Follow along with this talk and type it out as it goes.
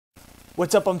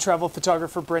What's up? I'm travel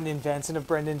photographer Brendan Vanson of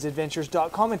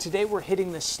brendansadventures.com, and today we're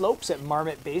hitting the slopes at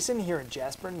Marmot Basin here in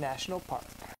Jasper National Park.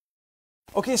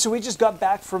 Okay, so we just got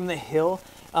back from the hill.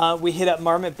 We hit up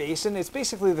Marmot Basin. It's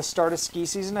basically the start of ski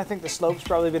season. I think the slope's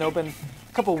probably been open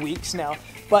a couple weeks now,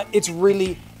 but it's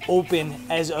really open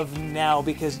as of now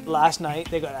because last night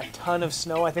they got a ton of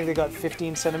snow. I think they got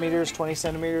 15 centimeters, 20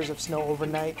 centimeters of snow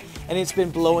overnight, and it's been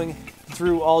blowing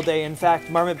through all day. In fact,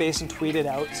 Marmot Basin tweeted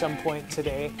out some point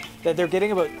today that they're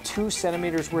getting about 2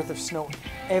 centimeters worth of snow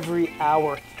every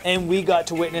hour, and we got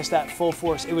to witness that full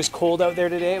force. It was cold out there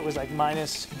today. It was like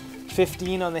minus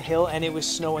 15 on the hill, and it was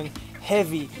snowing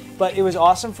heavy, but it was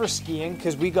awesome for skiing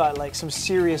because we got like some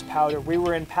serious powder. We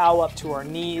were in POW up to our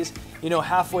knees, you know,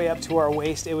 halfway up to our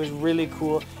waist. It was really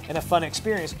cool and a fun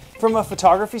experience. From a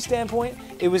photography standpoint,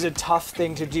 it was a tough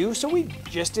thing to do, so we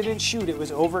just didn't shoot. It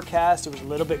was overcast, it was a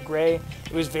little bit gray,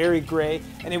 it was very gray,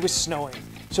 and it was snowing.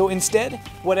 So instead,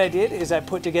 what I did is I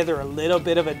put together a little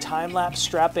bit of a time lapse,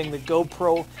 strapping the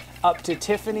GoPro up to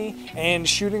Tiffany and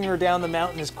shooting her down the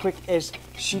mountain as quick as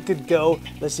she could go.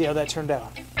 Let's see how that turned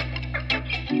out.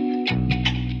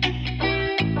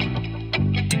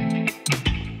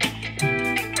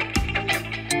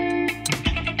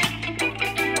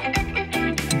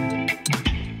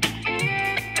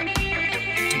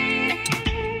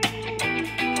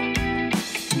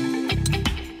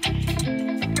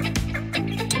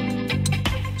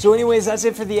 So anyways, that's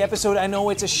it for the episode. I know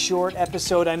it's a short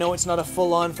episode. I know it's not a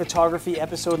full-on photography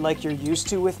episode like you're used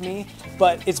to with me,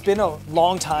 but it's been a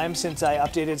long time since I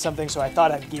updated something, so I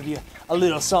thought I'd give you a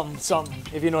little something,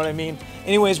 if you know what I mean.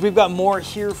 Anyways, we've got more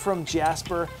here from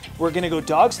Jasper. We're gonna go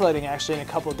dog sledding actually in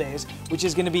a couple days, which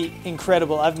is gonna be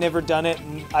incredible. I've never done it,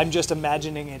 and I'm just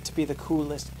imagining it to be the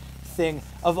coolest thing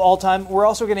of all time. We're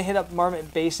also going to hit up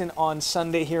Marmot Basin on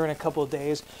Sunday here in a couple of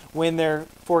days when they're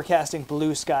forecasting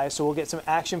blue skies, so we'll get some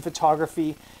action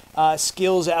photography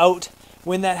skills out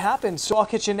when that happens. So I'll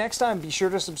catch you next time. Be sure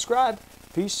to subscribe.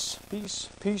 Peace, peace,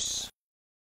 peace.